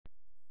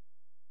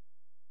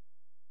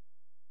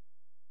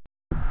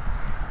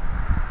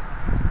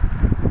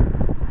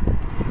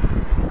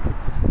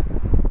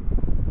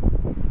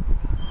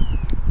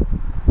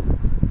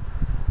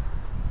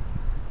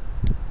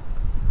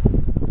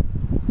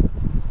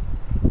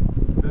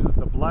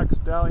Black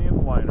Stallion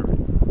Winery,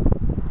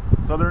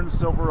 Southern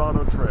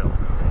Silverado Trail,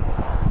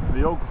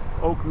 the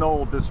Oak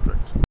Knoll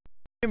District. The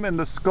name and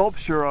the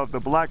sculpture of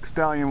the Black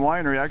Stallion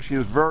Winery actually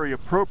is very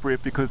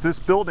appropriate because this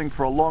building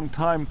for a long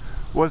time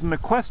was an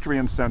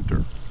equestrian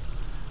center.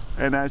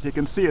 And as you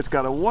can see, it's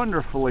got a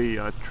wonderfully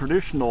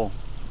traditional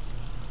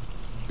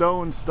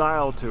stone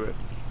style to it.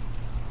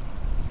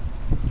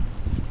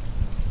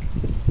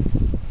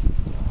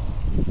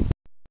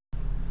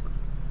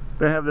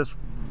 They have this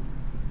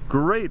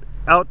great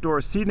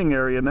outdoor seating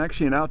area and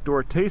actually an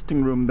outdoor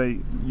tasting room they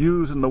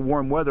use in the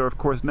warm weather. Of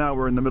course, now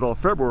we're in the middle of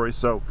February,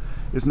 so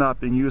it's not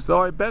being used.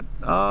 Though I bet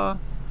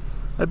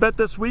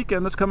this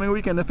coming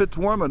weekend, if it's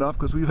warm enough,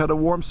 because we've had a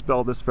warm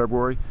spell this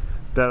February,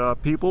 that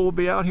people will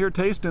be out here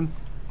tasting.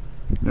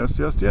 Yes,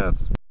 yes,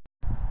 yes.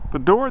 The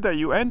door that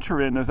you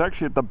enter in is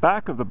actually at the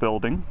back of the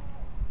building,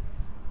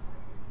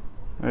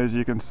 as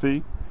you can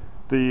see.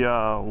 The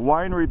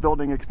winery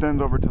building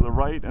extends over to the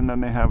right, and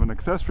then they have an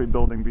accessory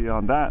building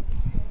beyond that.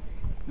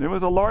 It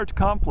was a large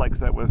complex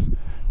that was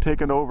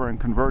taken over and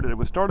converted. It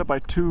was started by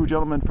two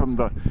gentlemen from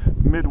the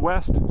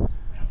Midwest,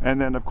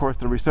 and then of course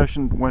the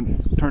recession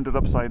turned it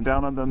upside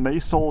down, and then they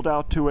sold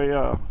out to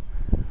a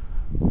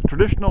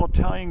traditional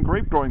Italian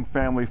grape growing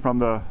family from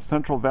the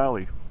Central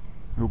Valley,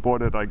 who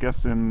bought it, I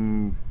guess,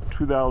 in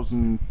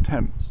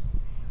 2010.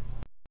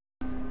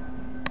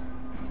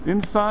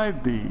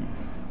 Inside the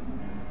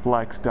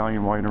Black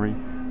Stallion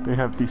Winery, they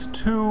have these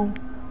two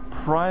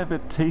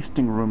private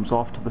tasting rooms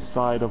off to the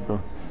side of the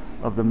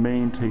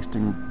main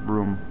tasting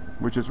room,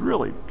 which is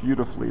really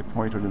beautifully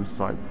appointed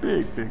inside.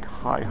 Big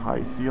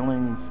high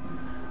ceilings,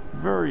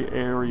 very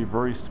airy,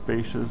 very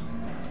spacious,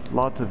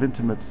 lots of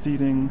intimate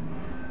seating,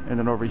 and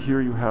then over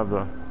here you have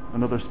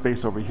another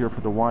space over here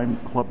for the wine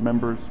club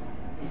members,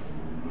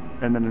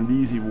 and then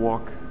an easy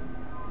walk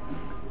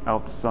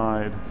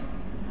outside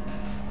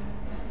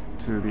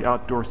to the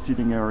outdoor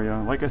seating area.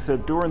 Like I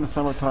said, during the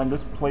summertime,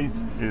 this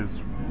place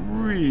is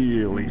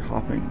really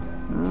hopping,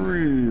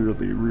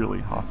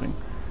 really hopping,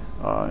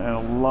 and a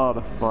lot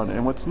of fun.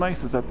 And what's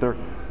nice is that they're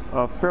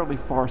fairly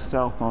far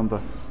south on the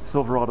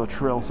Silverado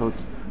Trail, so a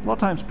lot of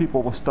times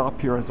people will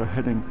stop here as they're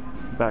heading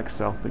back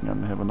south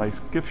again. They have a nice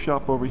gift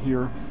shop over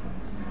here,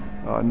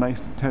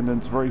 nice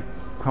attendants, very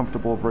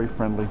comfortable, very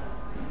friendly.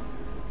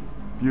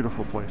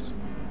 Beautiful place.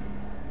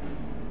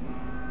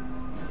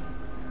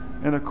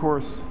 And of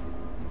course,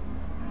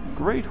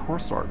 great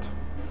horse art.